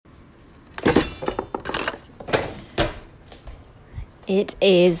It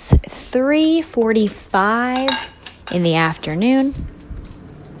is 3:45 in the afternoon.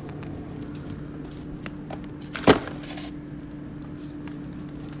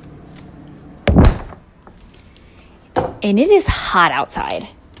 And it is hot outside.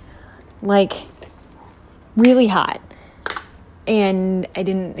 Like, really hot. And I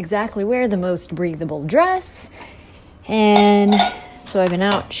didn't exactly wear the most breathable dress. And so I've been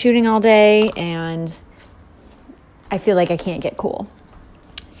out shooting all day and I feel like I can't get cool.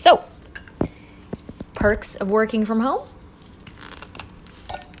 So, perks of working from home.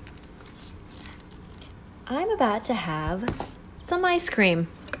 I'm about to have some ice cream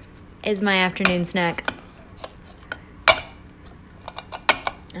as my afternoon snack.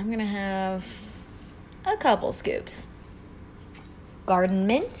 I'm going to have a couple scoops. Garden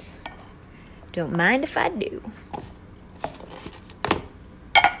mint. Don't mind if I do.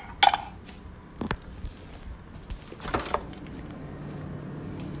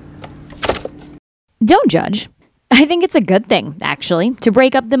 Don't judge. I think it's a good thing, actually, to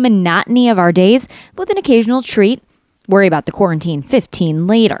break up the monotony of our days with an occasional treat. Worry about the quarantine 15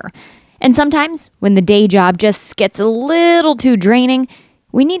 later. And sometimes, when the day job just gets a little too draining,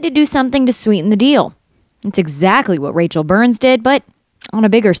 we need to do something to sweeten the deal. It's exactly what Rachel Burns did, but on a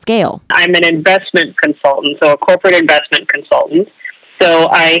bigger scale. I'm an investment consultant, so a corporate investment consultant. So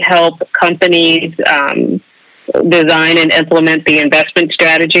I help companies design and implement the investment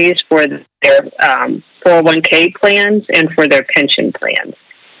strategies for their 401k plans and for their pension plans.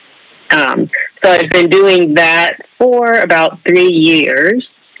 So I've been doing that for about 3 years.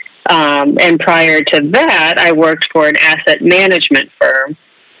 And prior to that, I worked for an asset management firm,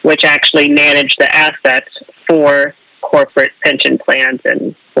 which actually managed the assets for corporate pension plans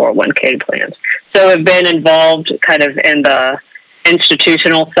and 401k plans. So I've been involved kind of in the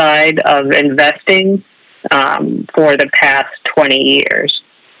institutional side of investing for the past 20 years.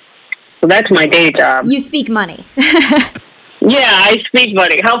 So that's my day job. You speak money. Yeah, I speak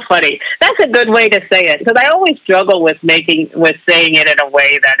money. How funny. That's a good way to say it, because I always struggle with saying it in a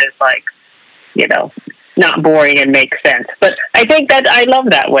way that is like, not boring and makes sense. But I think that I love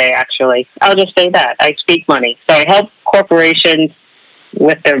that way, actually. I'll just say that. I speak money. So I help corporations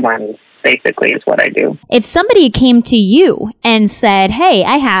with their money, basically, is what I do. If somebody came to you and said, hey,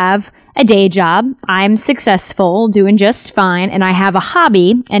 I have a day job, I'm successful, doing just fine, and I have a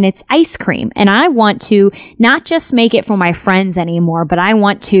hobby, and it's ice cream, and I want to not just make it for my friends anymore, but I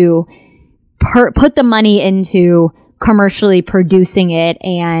want to put the money into commercially producing it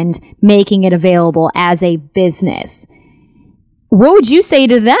and making it available as a business. What would you say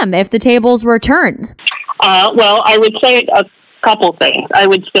to them if the tables were turned? Well, I would say a couple things. I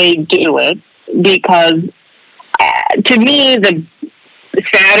would say do it, because to me, the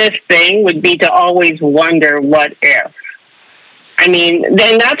saddest thing would be to always wonder what if. I mean,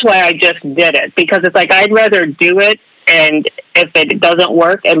 then that's why I just did it, because it's like I'd rather do it, and if it doesn't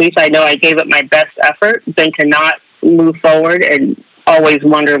work, at least I know I gave it my best effort, than to not move forward and always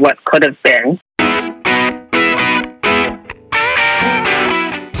wonder what could have been.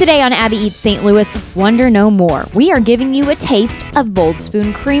 Today on Abby Eats St. Louis, Wonder No More, we are giving you a taste of Bold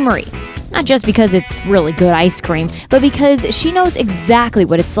Spoon Creamery. Not just because it's really good ice cream, but because she knows exactly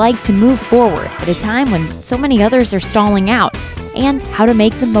what it's like to move forward at a time when so many others are stalling out, and how to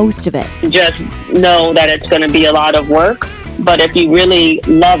make the most of it. Just know that it's going to be a lot of work, but if you really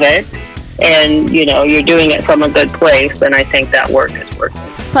love it and, you're doing it from a good place, then I think that work is worth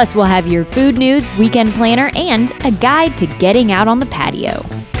it. Plus, we'll have your food news, weekend planner, and a guide to getting out on the patio.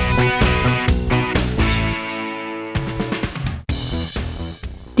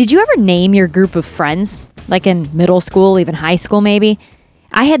 Did you ever name your group of friends? Like in middle school, even high school maybe?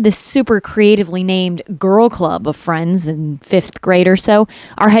 I had this super creatively named girl club of friends in 5th grade or so.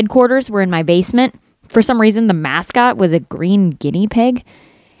 Our headquarters were in my basement. For some reason, the mascot was a green guinea pig.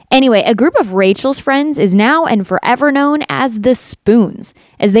 Anyway, a group of Rachel's friends is now and forever known as the Spoons,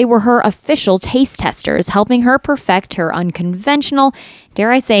 as they were her official taste testers, helping her perfect her unconventional,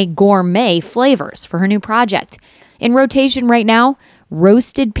 dare I say, gourmet flavors for her new project. In rotation right now,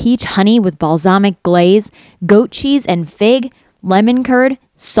 roasted peach honey with balsamic glaze, goat cheese and fig, lemon curd,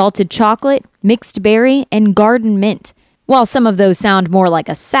 salted chocolate, mixed berry, and garden mint. While some of those sound more like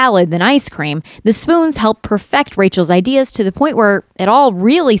a salad than ice cream, the Spoons help perfect Rachel's ideas to the point where it all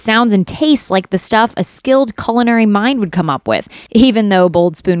really sounds and tastes like the stuff a skilled culinary mind would come up with, even though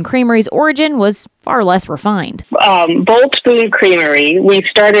Bold Spoon Creamery's origin was far less refined. Bold Spoon Creamery, we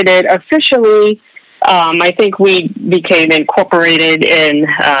started it officially. I think we became incorporated in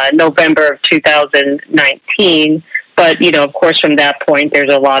November of 2019. But, of course, from that point,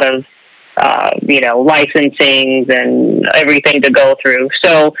 there's a lot of licensings and everything to go through.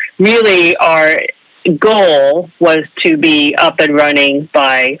 So really our goal was to be up and running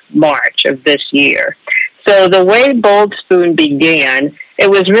by March of this year. So the way Bold Spoon began, it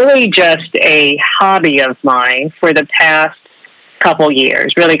was really just a hobby of mine for the past couple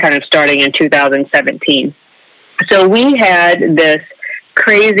years, really kind of starting in 2017. So we had this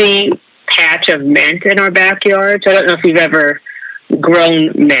crazy patch of mint in our backyard. So I don't know if you've ever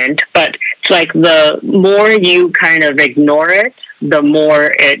grown mint, but it's like the more you kind of ignore it, the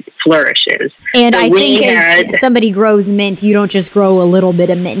more it flourishes. And so I think if somebody grows mint, you don't just grow a little bit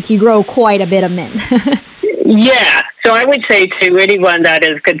of mint, you grow quite a bit of mint. Yeah. So I would say to anyone that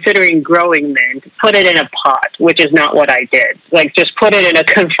is considering growing mint, put it in a pot, which is not what I did. Like, just put it in a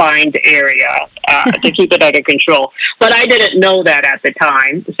confined area to keep it under control. But I didn't know that at the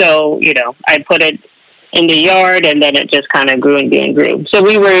time. So, I put it in the yard, and then it just kind of grew and grew. So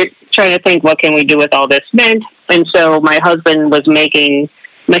we were trying to think, what can we do with all this mint? And so my husband was making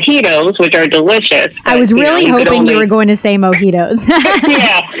mojitos, which are delicious. I was really hoping you were going to say mojitos.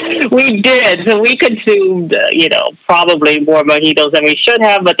 Yeah, we did. So we consumed, probably more mojitos than we should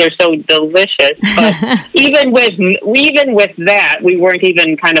have, but they're so delicious. But even with that, we weren't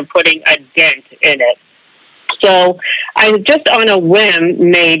even kind of putting a dent in it. So I just on a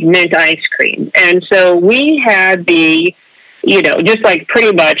whim made mint ice cream. And so we had just like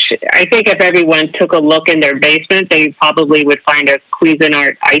pretty much, I think if everyone took a look in their basement, they probably would find a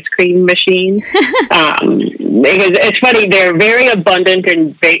Cuisinart ice cream machine. Because it's funny, they're very abundant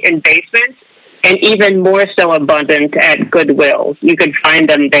in basements, and even more so abundant at Goodwill. You could find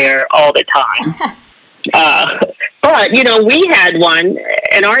them there all the time. But, we had one,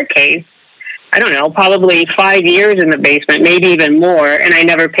 in our case, I don't know, probably 5 years in the basement, maybe even more, and I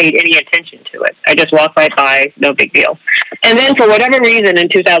never paid any attention to it. I just walked right by, no big deal. And then for whatever reason in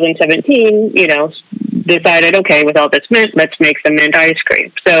 2017, decided, okay, with all this mint, let's make some mint ice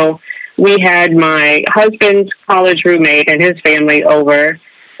cream. So we had my husband's college roommate and his family over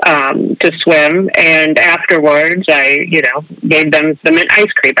to swim, and afterwards I, gave them the mint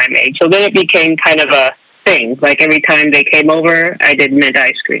ice cream I made. So then it became kind of a thing. Like every time they came over, I did mint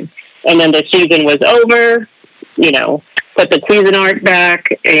ice cream. And then the season was over, put the Cuisinart back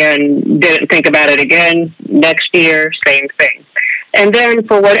and didn't think about it again. Next year, same thing. And then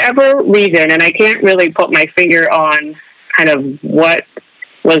for whatever reason, and I can't really put my finger on kind of what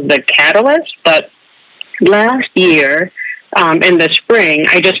was the catalyst, but last year, in the spring,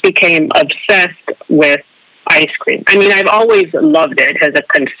 I just became obsessed with ice cream. I mean, I've always loved it as a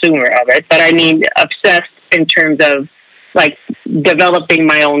consumer of it, but I mean obsessed in terms of like developing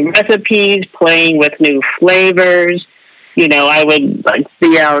my own recipes, playing with new flavors. I would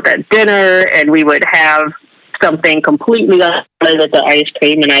be out at dinner and we would have something completely unrelated to ice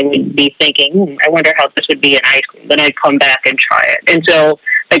cream, and I would be thinking, I wonder how this would be in ice cream. Then I'd come back and try it. And so,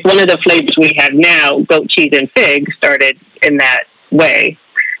 like, one of the flavors we have now, goat cheese and fig, started in that way.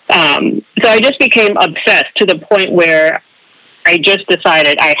 So I just became obsessed to the point where I just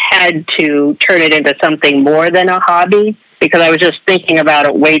decided I had to turn it into something more than a hobby, because I was just thinking about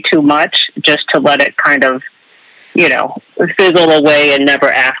it way too much just to let it kind of, fizzle away and never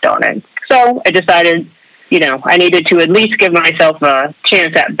act on it. So I decided, I needed to at least give myself a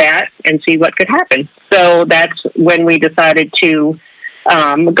chance at bat and see what could happen. So that's when we decided to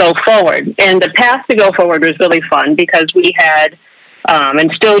go forward. And the path to go forward was really fun because we had,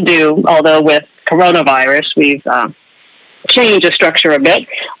 and still do, although with coronavirus, we've changed the structure a bit.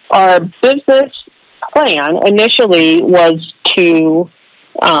 Our business plan initially was to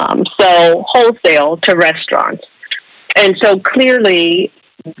sell wholesale to restaurants. And so clearly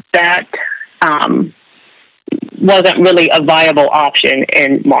that wasn't really a viable option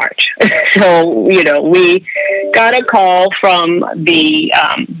in March. So, we got a call from the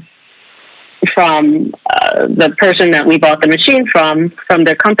person that we bought the machine from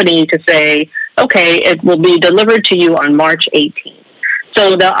the company to say, okay, it will be delivered to you on March 18th.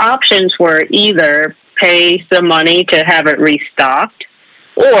 So the options were either pay some money to have it restocked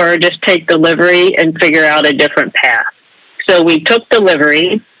or just take delivery and figure out a different path. So we took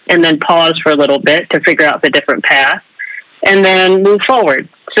delivery and then paused for a little bit to figure out the different path and then move forward.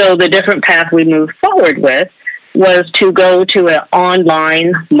 So the different path we moved forward with was to go to an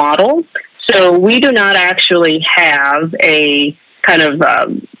online model. So we do not actually have a kind of,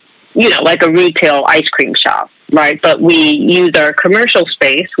 like a retail ice cream shop, right? But we use our commercial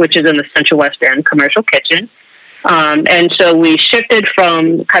space, which is in the Central West End commercial kitchen. And so we shifted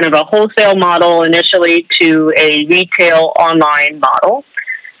from kind of a wholesale model initially to a retail online model.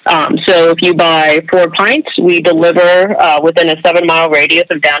 So if you buy 4 pints, we deliver within a 7-mile radius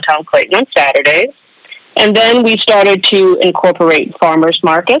of downtown Clayton on Saturdays. And then we started to incorporate farmers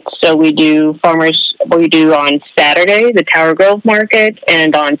markets. So we do on Saturday, the Tower Grove Market,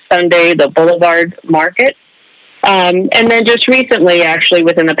 and on Sunday, the Boulevard Market. And then just recently, actually,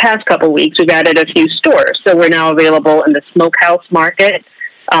 within the past couple of weeks, we've added a few stores. So we're now available in the Smokehouse Market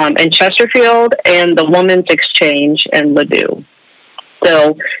in Chesterfield and the Women's Exchange in Ladue.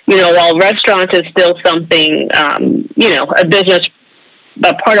 So, while restaurants is still something,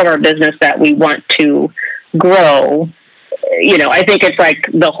 a part of our business that we want to grow, I think it's like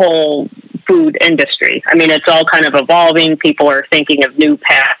the whole food industry. I mean, it's all kind of evolving. People are thinking of new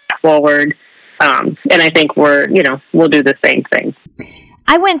paths forward. And I think we'll do the same thing.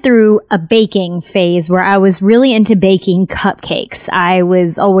 I went through a baking phase where I was really into baking cupcakes. I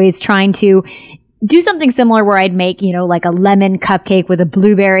was always trying to do something similar where I'd make, like a lemon cupcake with a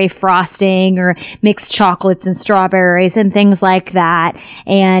blueberry frosting or mixed chocolates and strawberries and things like that.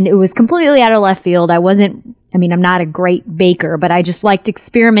 And it was completely out of left field. I'm not a great baker, but I just liked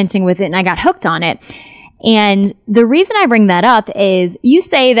experimenting with it and I got hooked on it. And the reason I bring that up is you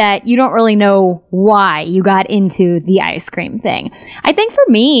say that you don't really know why you got into the ice cream thing. I think for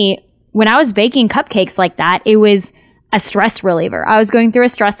me, when I was baking cupcakes like that, it was a stress reliever. I was going through a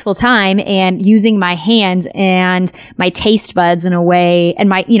stressful time and using my hands and my taste buds in a way, and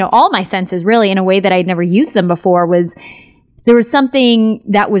my, all my senses really in a way that I'd never used them before. There was something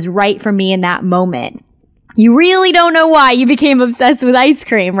that was right for me in that moment. You really don't know why you became obsessed with ice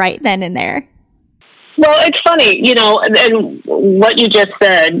cream right then and there. Well, it's funny, and what you just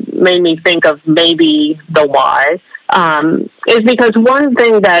said made me think of maybe the why, is because one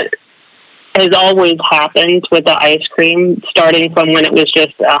thing that has always happened with the ice cream, starting from when it was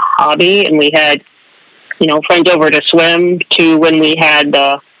just a hobby and we had, friends over to swim, to when we had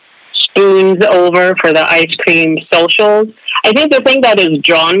the spoons over for the ice cream socials. I think the thing that has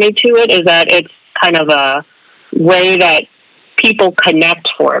drawn me to it is that it's kind of a way that people connect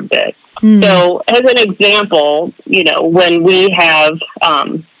for a bit. So as an example, when we have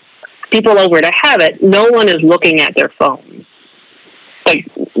people over to have it, no one is looking at their phones. Like,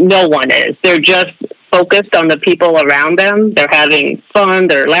 no one is. They're just focused on the people around them. They're having fun.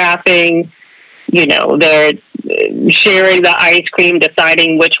 They're laughing. They're sharing the ice cream,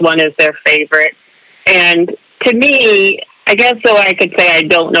 deciding which one is their favorite. And to me, I guess so I could say I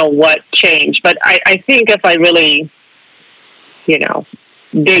don't know what changed, but I think if I really,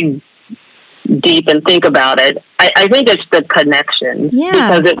 dig deep and think about it, I think it's the connection. Yeah.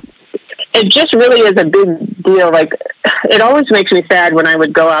 Because it just really is a big deal. Like, it always makes me sad when I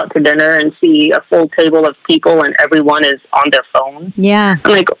would go out to dinner and see a full table of people and everyone is on their phone. Yeah.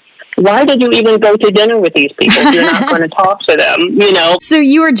 I'm like, why did you even go to dinner with these people if you're not going to talk to them, So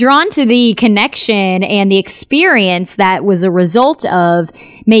you were drawn to the connection and the experience that was a result of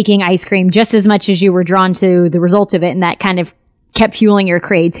making ice cream just as much as you were drawn to the result of it, and that kind of kept fueling your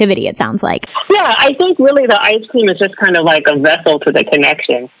creativity, it sounds like. Yeah, I think really the ice cream is just kind of like a vessel to the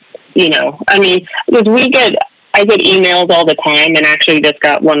connection. Because I get emails all the time, and actually just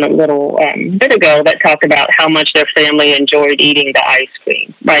got one a little bit ago that talked about how much their family enjoyed eating the ice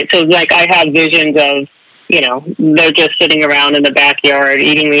cream, right? So, like, I have visions of, they're just sitting around in the backyard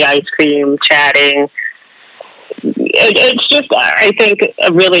eating the ice cream, chatting. It's just, I think,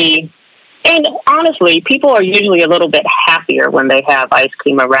 a really... And honestly, people are usually a little bit happier when they have ice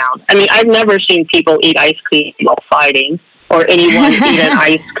cream around. I mean, I've never seen people eat ice cream while fighting, or anyone eat an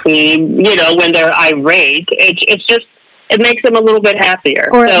ice cream, when they're irate. It's just, it makes them a little bit happier.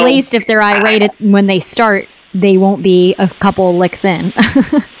 Or at least if they're irate when they start, they won't be a couple licks in.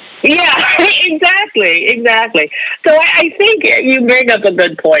 Yeah, exactly. So I think you bring up a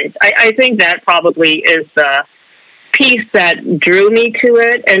good point. I think that probably is the piece that drew me to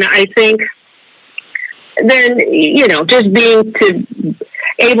it. And I think then, just being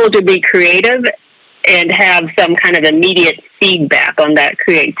able to be creative and have some kind of immediate feedback on that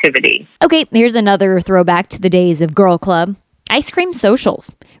creativity. Okay, here's another throwback to the days of Girl Club. Ice cream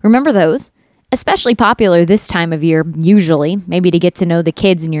socials. Remember those? Especially popular this time of year, usually, maybe to get to know the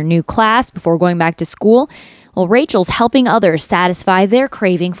kids in your new class before going back to school. Well, Rachel's helping others satisfy their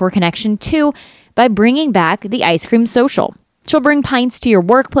craving for connection too by bringing back the ice cream social. She'll bring pints to your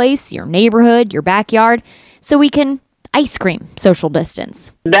workplace, your neighborhood, your backyard, so we can ice cream social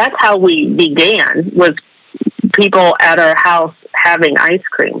distance. That's how we began, was people at our house having ice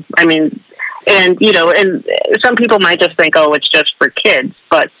cream. I mean, and some people might just think, oh, it's just for kids,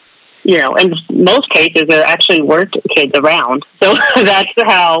 but in most cases there actually weren't kids around. So that's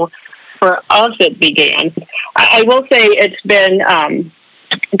how, for us, it began. I will say it's been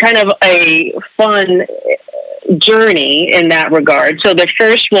kind of a fun journey in that regard. So the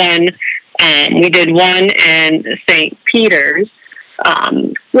first one, we did one in St. Peter's,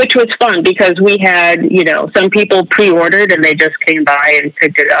 which was fun because we had, some people pre-ordered and they just came by and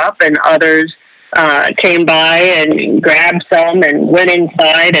picked it up, and others came by and grabbed some and went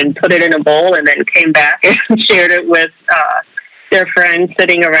inside and put it in a bowl and then came back and shared it with their friends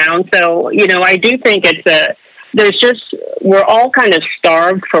sitting around. So, I do think we're all kind of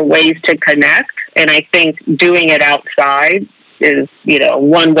starved for ways to connect. And I think doing it outside is,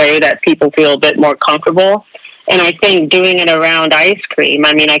 one way that people feel a bit more comfortable. And I think doing it around ice cream,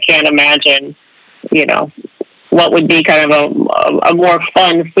 I can't imagine, what would be kind of a more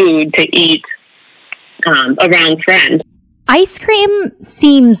fun food to eat around friends. Ice cream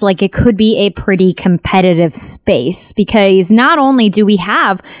seems like it could be a pretty competitive space because not only do we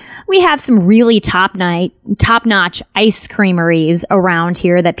have some really top-notch ice creameries around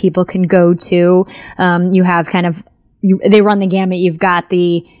here that people can go to. You have they run the gamut. You've got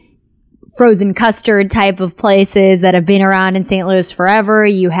the frozen custard type of places that have been around in St. Louis forever.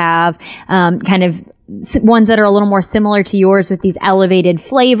 You have kind of ones that are a little more similar to yours with these elevated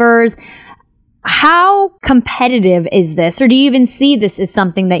flavors. How competitive is this? Or do you even see this as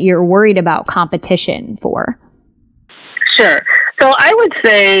something that you're worried about competition for? Sure. So I would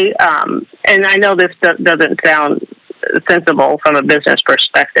say, and I know this doesn't sound sensible from a business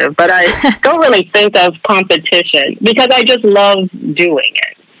perspective, but I don't really think of competition because I just love doing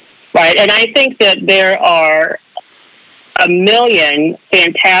it, right? And I think that there are a million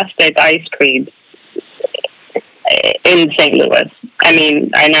fantastic ice creams in St. Louis.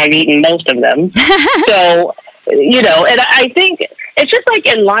 And I've eaten most of them. So, and I think it's just like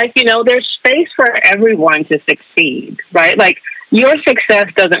in life, there's space for everyone to succeed, right? Like your success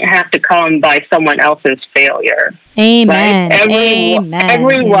doesn't have to come by someone else's failure. Amen. Right?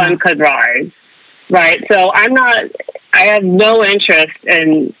 Everyone could rise, right? So I have no interest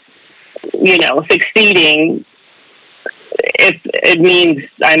in, succeeding if it means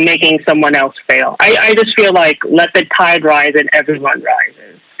I'm making someone else fail. I just feel like let the tide rise and everyone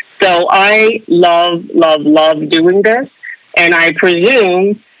rises. So I love doing this. And I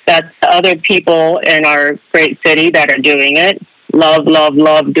presume that the other people in our great city that are doing it love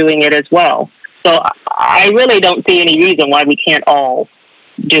doing it as well. So I really don't see any reason why we can't all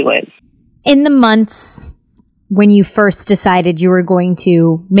do it. In the months when you first decided you were going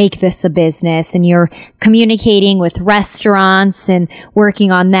to make this a business and you're communicating with restaurants and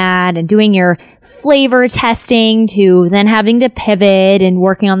working on that and doing your flavor testing to then having to pivot and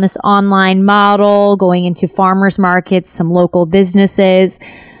working on this online model, going into farmers markets, some local businesses.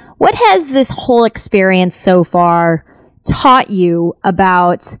 What has this whole experience so far taught you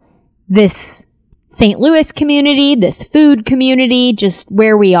about this St. Louis community, this food community, just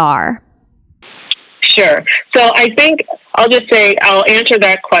where we are? Sure. So I think I'll answer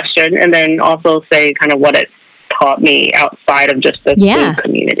that question and then also say kind of what it taught me outside of just the food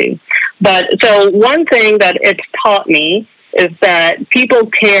community. But so one thing that it's taught me is that people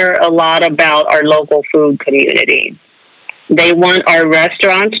care a lot about our local food community. They want our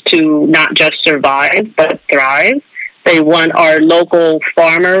restaurants to not just survive, but thrive. They want our local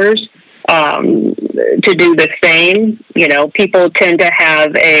farmers to do the same. People tend to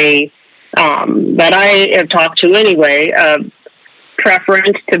have that I have talked to anyway,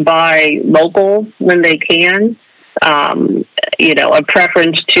 preference to buy local when they can. A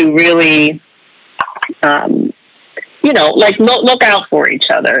preference to really, look out for each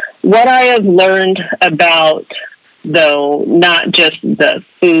other. What I have learned about, though, not just the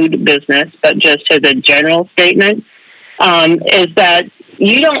food business, but just as a general statement, is that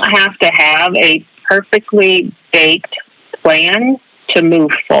you don't have to have a perfectly baked plan to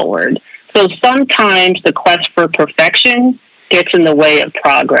move forward. So sometimes the quest for perfection gets in the way of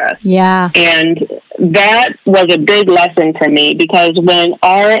progress. Yeah. And that was a big lesson to me because when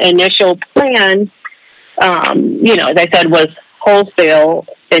our initial plan, as I said, was wholesale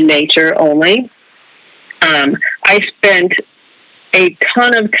in nature only, I spent a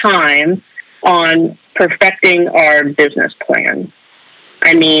ton of time on perfecting our business plan.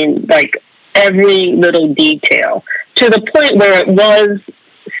 Like every little detail to the point where it was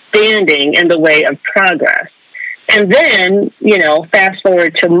standing in the way of progress. And then, fast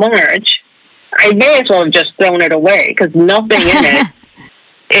forward to March, I may as well have just thrown it away because nothing in it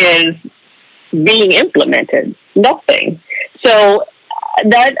is being implemented. Nothing. So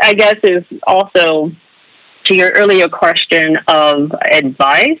that, I guess, is also to your earlier question of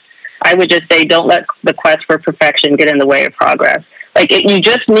advice. I would just say don't let the quest for perfection get in the way of progress. You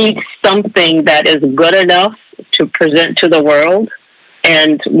just need something that is good enough to present to the world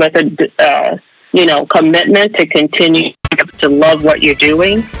and with a commitment to continue to love what you're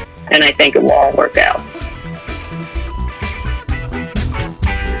doing, and I think it will all work out.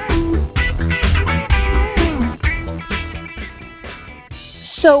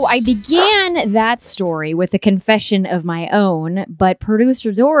 So I began that story with a confession of my own, but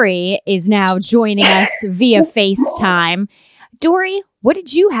producer Dory is now joining us via FaceTime. Dory, what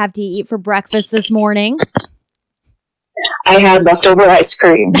did you have to eat for breakfast this morning? I had leftover ice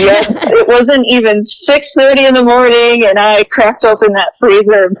cream. Yep. It wasn't even 6:30 in the morning, and I cracked open that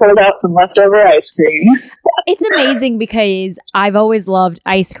freezer and pulled out some leftover ice cream. It's amazing because I've always loved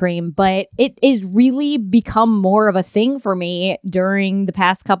ice cream, but it has really become more of a thing for me during the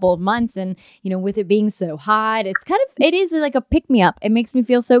past couple of months. And, with it being so hot, it is like a pick-me-up. It makes me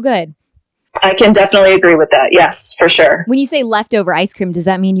feel so good. I can definitely agree with that. Yes, for sure. When you say leftover ice cream, does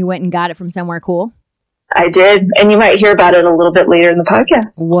that mean you went and got it from somewhere cool? I did, and you might hear about it a little bit later in the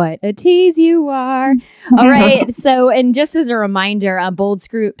podcast. What a tease you are. All right, so, and just as a reminder, Bold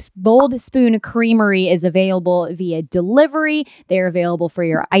Spoon Creamery is available via delivery. They're available for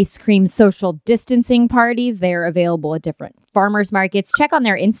your ice cream social distancing parties. They're available at different farmers markets. Check on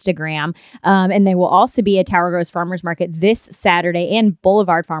their Instagram, and they will also be at Tower Groves Farmers Market this Saturday and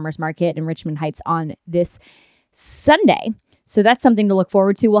Boulevard Farmers Market in Richmond Heights on this Sunday. So that's something to look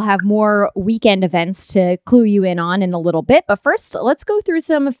forward to. We'll have more weekend events to clue you in on in a little bit. But first, let's go through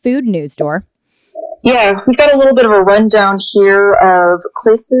some food news, Dor. Yeah, we've got a little bit of a rundown here of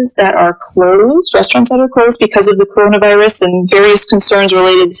places that are closed, restaurants that are closed because of the coronavirus and various concerns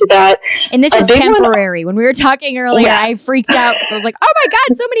related to that. And this is temporary. When we were talking earlier, yes. I freaked out. I was like, oh my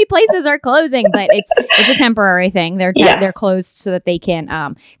God, so many places are closing. But it's a temporary thing. They're closed so that they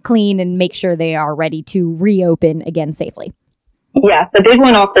can clean and make sure they are ready to reopen again safely. Yes, a big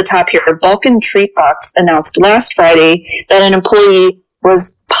one off the top here. Balkan Treat Box announced last Friday that an employee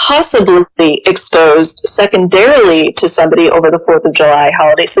was possibly exposed secondarily to somebody over the 4th of July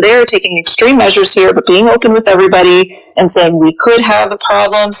holiday. So they are taking extreme measures here, but being open with everybody and saying we could have a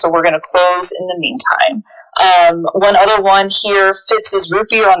problem, so we're going to close in the meantime. One other one here, Fitz's Root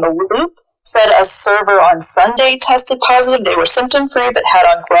Beer on the Loop, said a server on Sunday tested positive. They were symptom-free but had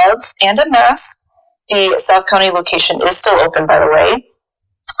on gloves and a mask. The South County location is still open, by the way.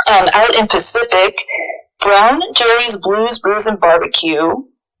 Out in Pacific, Brown Jerry's Blues, Brews, and Barbecue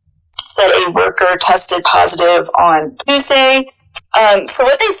said a worker tested positive on Tuesday. So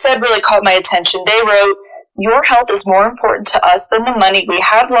what they said really caught my attention. They wrote, "Your health is more important to us than the money we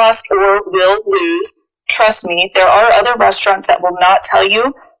have lost or will lose. Trust me, there are other restaurants that will not tell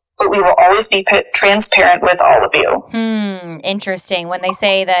you, but we will always be transparent with all of you." Interesting. When they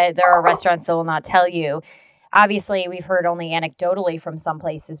say that there are restaurants that will not tell you, obviously we've heard only anecdotally from some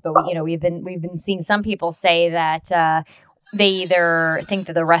places, but we've been seeing some people say that they either think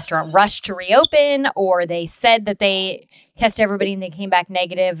that the restaurant rushed to reopen, or they said that they tested everybody and they came back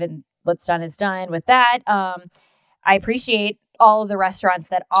negative, and what's done is done with that. I appreciate all of the restaurants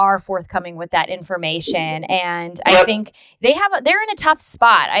that are forthcoming with that information. And I think they're in a tough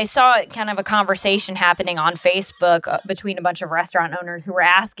spot. I saw kind of a conversation happening on Facebook between a bunch of restaurant owners who were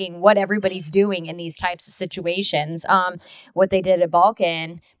asking what everybody's doing in these types of situations. What they did at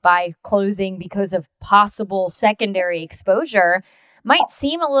Balkan by closing because of possible secondary exposure might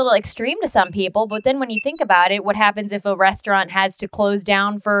seem a little extreme to some people. But then when you think about it, what happens if a restaurant has to close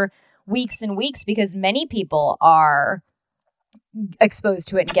down for weeks and weeks because many people are exposed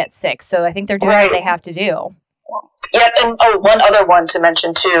to it and get sick? So I think they're doing what they have to do. Yep, and one other one to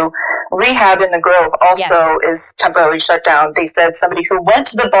mention too, Rehab in the Grove also is temporarily shut down. They said somebody who went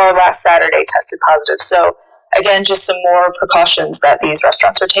to the bar last Saturday tested positive. So again, just some more precautions that these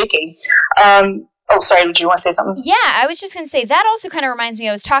restaurants are taking. Sorry, did you want to say something? Yeah, I was just going to say, that also kind of reminds me,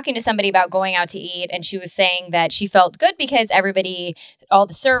 I was talking to somebody about going out to eat, and she was saying that she felt good because all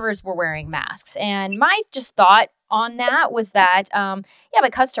the servers were wearing masks. And my just thought on that was that,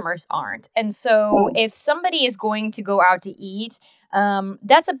 but customers aren't. And so if somebody is going to go out to eat,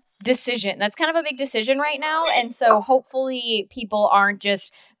 that's a decision. That's kind of a big decision right now. And so hopefully people aren't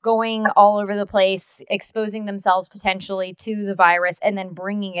just going all over the place, exposing themselves potentially to the virus and then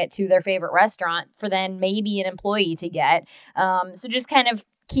bringing it to their favorite restaurant for then maybe an employee to get. So just kind of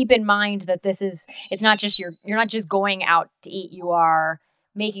keep in mind that it's not just you're not just going out to eat. You are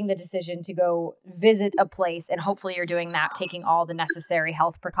making the decision to go visit a place, and hopefully you're doing that, taking all the necessary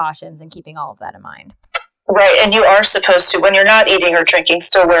health precautions and keeping all of that in mind. Right, and you are supposed to, when you're not eating or drinking,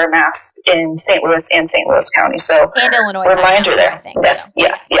 still wear a mask in St. Louis and St. Louis County. So, and Illinois, reminder there. I think,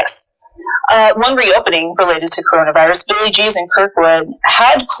 Yes. One reopening related to coronavirus, Billy G's in Kirkwood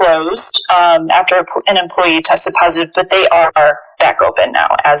had closed after an employee tested positive, but they are back open now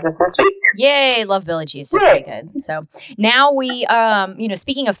as of this week. Yay, love Billy G's. They're pretty good. So now we,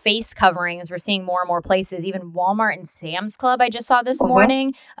 speaking of face coverings, we're seeing more and more places, even Walmart and Sam's Club, I just saw this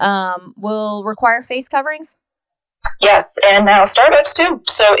morning, will require face coverings. Yes, and now Starbucks too.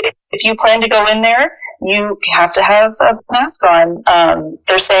 So if you plan to go in there, you have to have a mask on.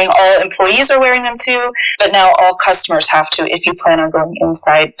 They're saying all employees are wearing them too, but now all customers have to if you plan on going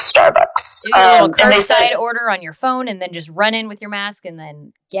inside Starbucks. Do a little curbside order on your phone and then just run in with your mask and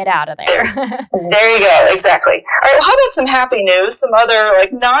then get out of there. There you go, exactly. All right, well, how about some happy news, some other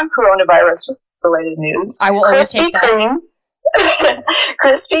non-coronavirus related news? I will overtake that.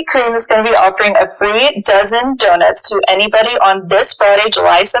 Krispy Kreme is going to be offering a free dozen donuts to anybody on this Friday,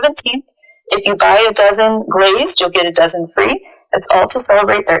 July 17th. If you buy a dozen glazed, you'll get a dozen free. It's all to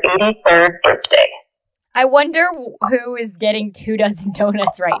celebrate their 83rd birthday. I wonder who is getting 2 dozen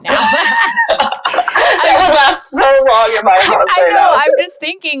donuts right now. That would last so long in my house right now. I'm just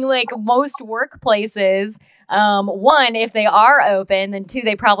thinking, most workplaces, one, if they are open, then 2,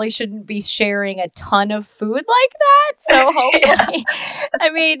 they probably shouldn't be sharing a ton of food like that. So hopefully, I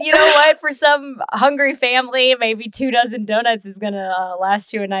mean, you know what? For some hungry family, maybe 2 dozen donuts is going to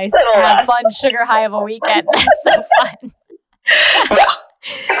last you a nice, fun, sugar high of a weekend. That's so fun. Yeah.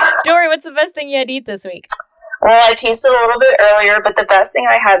 Dory, what's the best thing you had to eat this week? Well, I teased it a little bit earlier, but the best thing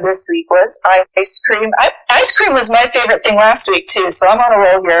I had this week was ice cream. Ice cream was my favorite thing last week, too, so I'm on a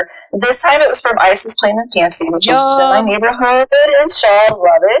roll here. This time it was from Ice's Plain and Fancy, which is in my neighborhood in Shaw.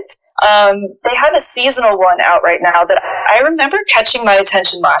 Love it. They have a seasonal one out right now that I remember catching my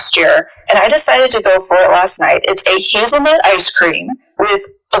attention last year, and I decided to go for it last night. It's a hazelnut ice cream with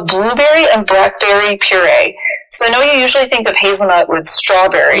a blueberry and blackberry puree. So I know you usually think of hazelnut with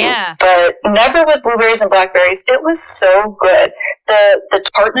strawberries, but never with blueberries and blackberries. It was so good. The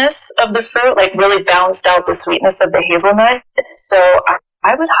tartness of the fruit really balanced out the sweetness of the hazelnut. So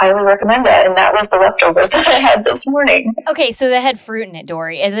I would highly recommend that. And that was the leftovers that I had this morning. Okay, so that had fruit in it,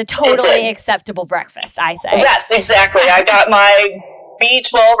 Dory. It's a totally acceptable breakfast, I say. Yes, exactly. I got my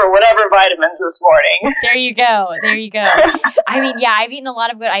B12 or whatever vitamins this morning. There you go. I mean, I've eaten a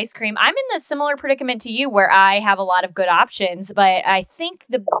lot of good ice cream. I'm in a similar predicament to you where I have a lot of good options, but I think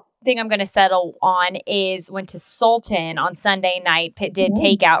the thing I'm going to settle on is went to Sultan on Sunday night. Did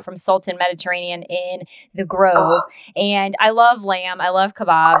takeout from Sultan Mediterranean in the Grove. And I love lamb. I love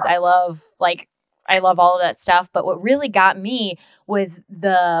kebabs. I love all of that stuff. But what really got me was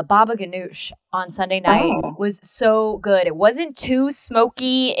the baba ganoush on Sunday night was so good. It wasn't too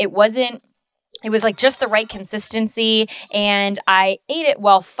smoky. It was just the right consistency. And I ate it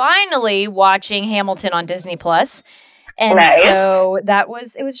while finally watching Hamilton on Disney Plus. And so it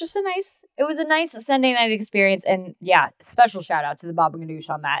was a nice Sunday night experience. And special shout out to the baba ganoush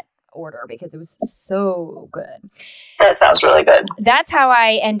on that order because it was so good. That sounds really good. That's how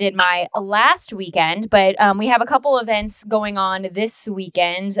I ended my last weekend, but we have a couple events going on this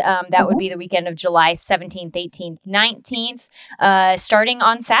weekend. That would be the weekend of July 17th, 18th, 19th, starting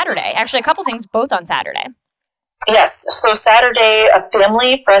on Saturday. Actually, a couple things both on Saturday. Yes. So Saturday, a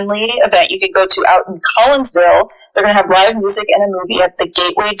family-friendly event you can go to out in Collinsville. They're going to have live music and a movie at the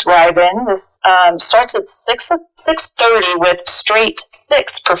Gateway Drive-In. This starts at 6:30 with Straight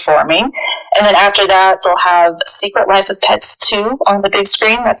Six performing. And then after that, they'll have Secret Life of Pets 2 on the big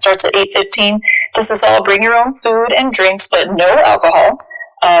screen. That starts at 8:15. This is all bring your own food and drinks, but no alcohol.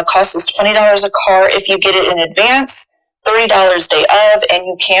 Cost is $20 a car if you get it in advance. $30 day of, and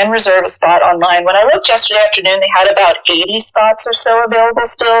you can reserve a spot online. When I looked yesterday afternoon, they had about 80 spots or so available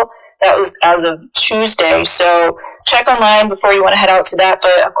still. That was as of Tuesday. So check online before you want to head out to that,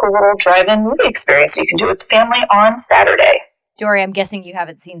 but a cool little drive-in movie experience you can do with the family on Saturday. Dory, I'm guessing you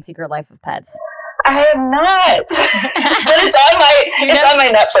haven't seen Secret Life of Pets. I have not, but it's on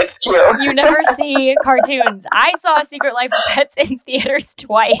my Netflix queue. You never see cartoons. I saw Secret Life of Pets in theaters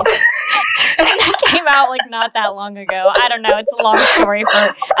twice. That came out not that long ago. I don't know. It's a long story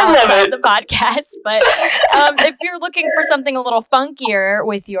for the podcast. But if you're looking for something a little funkier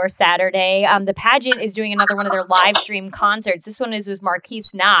with your Saturday, the Pageant is doing another one of their live stream concerts. This one is with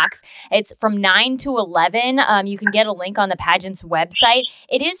Marquise Knox. It's from 9 to 11. You can get a link on the Pageant's website.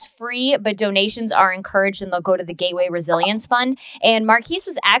 It is free, but donations are encouraged, and they'll go to the Gateway Resilience Fund. And Marquise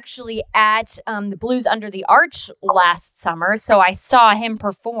was actually at the Blues Under the Arch last summer, so I saw him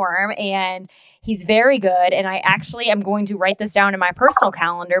perform, and he's very good. And I actually am going to write this down in my personal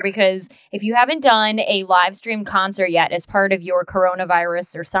calendar because if you haven't done a live stream concert yet as part of your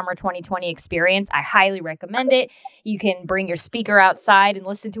coronavirus or summer 2020 experience, I highly recommend it. You can bring your speaker outside and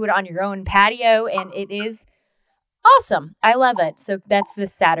listen to it on your own patio, and it is Awesome. I love it. So that's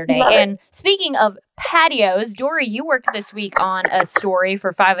this Saturday. Love it. And speaking of patios, Dory, you worked this week on a story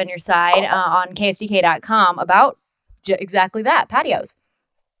for Five on Your Side on KSDK.com about exactly that, patios.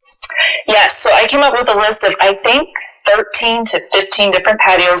 Yes, so I came up with a list of, I think, 13 to 15 different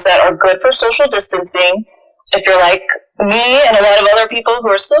patios that are good for social distancing. If you're like me and a lot of other people who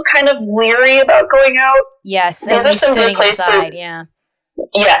are still kind of weary about going out. Yes, these are some good places. Inside, yeah.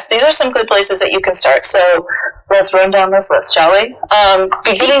 Yes, these are some good places that you can start. So let's run down this list, shall we?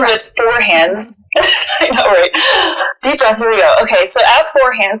 Beginning with Four Hands. I know, right? Deep breath, here we go. Okay, so at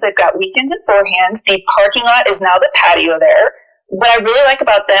Four Hands, they've got weekends at Four Hands. The parking lot is now the patio there. What I really like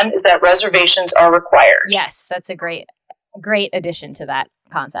about them is that reservations are required. Yes, that's a great addition to that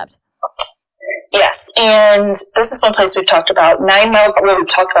concept. Yes, and this is one place we've talked about. 9 Mile, well, we've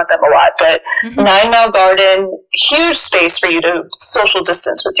talked about them a lot, but 9 Mile Garden, huge space for you to social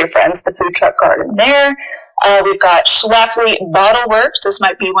distance with your friends, the food truck garden there. We've got Schlafly Bottle Works. This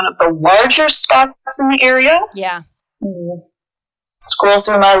might be one of the larger spots in the area. Yeah. Scroll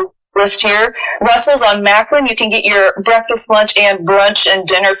through my list here. Russell's on Macklin. You can get your breakfast, lunch, and brunch and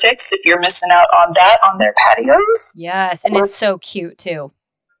dinner fix if you're missing out on that on their patios. Yes, and it's so cute, too.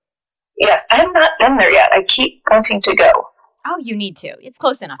 Yes, I have not been there yet. I keep wanting to go. Oh, you need to. It's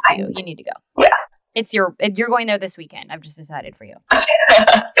close enough to you. You need to go. Yes. You're going there this weekend. I've just decided for you.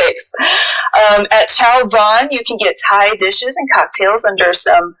 Thanks. At Chow Bon, you can get Thai dishes and cocktails under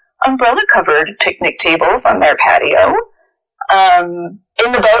some umbrella-covered picnic tables on their patio.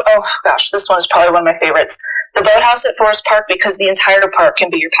 In the boat, oh gosh, this one is probably one of my favorites. The Boathouse at Forest Park, because the entire park can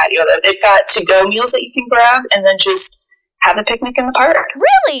be your patio. They've got to-go meals that you can grab and then just have a picnic in the park.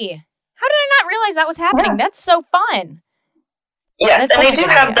 Really? How did I not realize that was happening? Yes. That's so fun. Yes, and they do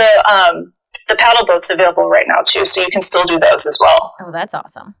have the paddle boats available right now too, so you can still do those as well. Oh, that's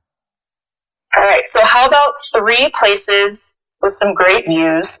awesome. All right, so how about 3 places with some great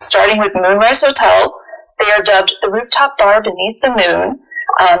views, starting with Moonrise Hotel. They are dubbed the Rooftop Bar Beneath the Moon.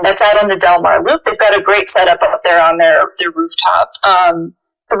 That's out on the Del Mar Loop. They've got a great setup up there on their rooftop.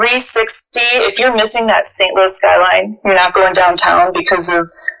 360, if you're missing that St. Louis skyline, you're not going downtown because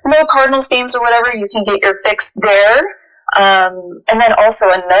of no Cardinals games or whatever, you can get your fix there. And then also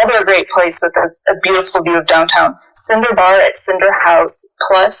another great place with a beautiful view of downtown, Cinder Bar at Cinder House.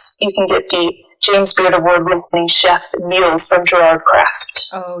 Plus, you can get the James Beard Award-winning chef meals from Gerard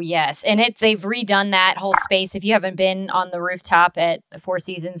Craft. Oh, yes. And they've redone that whole space. If you haven't been on the rooftop at Four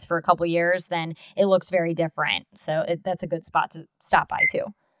Seasons for a couple years, then it looks very different. So that's a good spot to stop by,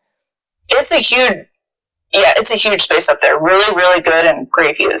 too. It's a huge space up there. Really, really good and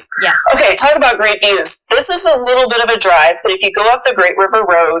great views. Yes. Okay, talk about great views. This is a little bit of a drive, but if you go up the Great River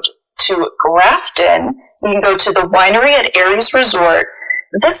Road to Grafton, you can go to the winery at Aries Resort.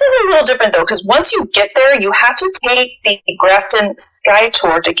 This is a little different, though, because once you get there, you have to take the Grafton Sky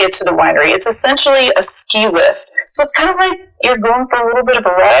Tour to get to the winery. It's essentially a ski lift. So it's kind of like you're going for a little bit of a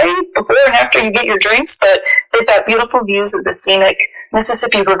ride before and after you get your drinks, but they've got beautiful views of the scenic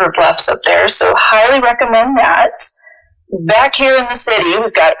Mississippi River bluffs up there, so highly recommend that. Back here in the city,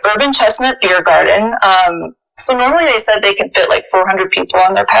 we've got Urban Chestnut Beer Garden. So normally they said they can fit like 400 people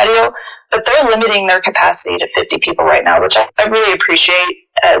on their patio, but they're limiting their capacity to 50 people right now, which I really appreciate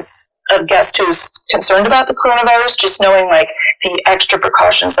as a guest who's concerned about the coronavirus, just knowing like the extra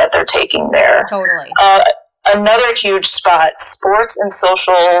precautions that they're taking there. Totally. Another huge spot, Sports and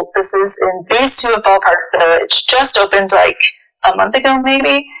Social. This is in Phase 2 of Ballpark Village. Just opened like a month ago,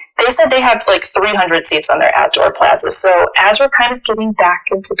 maybe. They said they have like 300 seats on their outdoor plaza. So as we're kind of getting back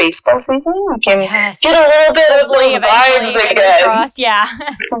into baseball season, we can get a little bit of those vibes again. Crossed, yeah.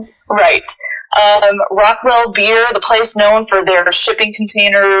 Right. Rockwell Beer, the place known for their shipping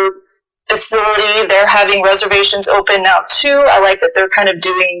container facility, they're having reservations open now too. I like that they're kind of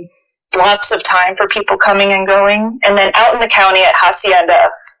doing lots of time for people coming and going. And then out in the county at Hacienda,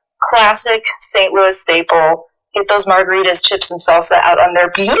 classic St. Louis staple. Get those margaritas, chips, and salsa out on their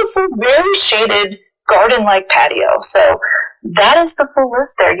beautiful, very shaded, garden-like patio. So that is the full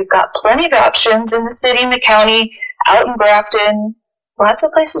list there. You've got plenty of options in the city, in the county, out in Grafton. Lots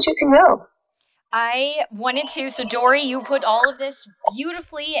of places you can go. I wanted to, so Dory, you put all of this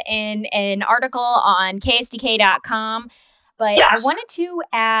beautifully in an article on KSDK.com, but yes. I wanted to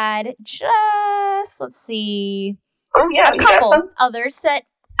add let's see, a couple others that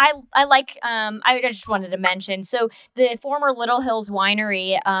I like, I just wanted to mention. So the former Little Hills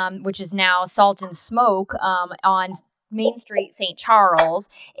Winery, which is now Salt and Smoke on Main Street, St. Charles,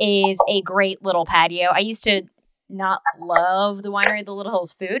 is a great little patio. I used to not love the Winery at the Little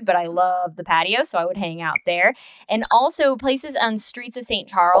Hills food, but I love the patio, so I would hang out there. And also places on streets of St.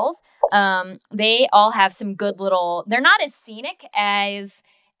 Charles, they all have some good little, they're not as scenic as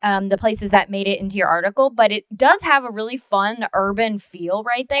the places that made it into your article, but it does have a really fun urban feel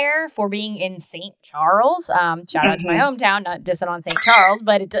right there for being in St. Charles. Shout out to my hometown, not dissing on St. Charles,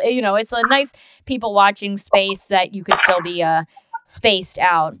 but it's a nice people watching space that you could still be spaced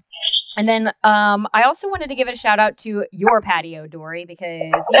out. And then I also wanted to give a shout out to your patio, Dory, because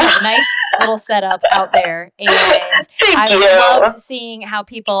you have a nice little setup out there. And I loved seeing how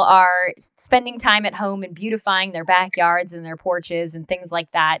people are spending time at home and beautifying their backyards and their porches and things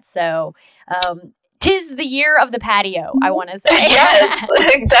like that. So 'tis the year of the patio, I want to say. Yes,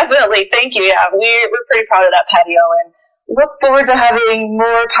 definitely. Thank you. Yeah, we're pretty proud of that patio and look forward to having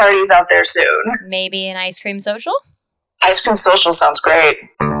more parties out there soon. Maybe an ice cream social? Ice cream social sounds great.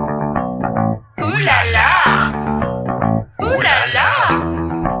 Ooh la la! Ooh la la!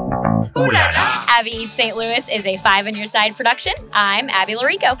 Ooh la la! Abby Eats St. Louis is a Five on Your Side production. I'm Abby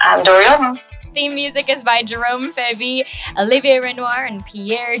Larico. I'm Dory Olmos. Theme music is by Jerome Feby, Olivier Renoir, and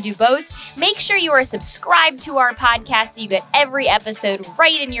Pierre Dubost. Make sure you are subscribed to our podcast so you get every episode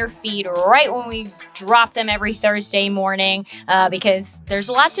right in your feed, right when we drop them every Thursday morning, because there's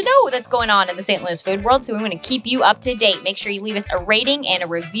a lot to know that's going on in the St. Louis food world, so we want to keep you up to date. Make sure you leave us a rating and a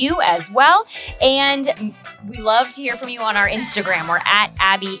review as well. And we love to hear from you on our Instagram. We're at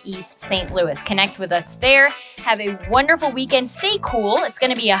Abby Eats St. Louis. Connect with us there. Have a wonderful weekend. Stay cool. It's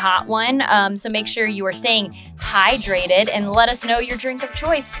going to be a hot one. So make sure you are staying hydrated and let us know your drink of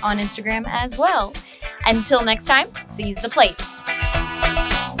choice on Instagram as well. Until next time, seize the plate.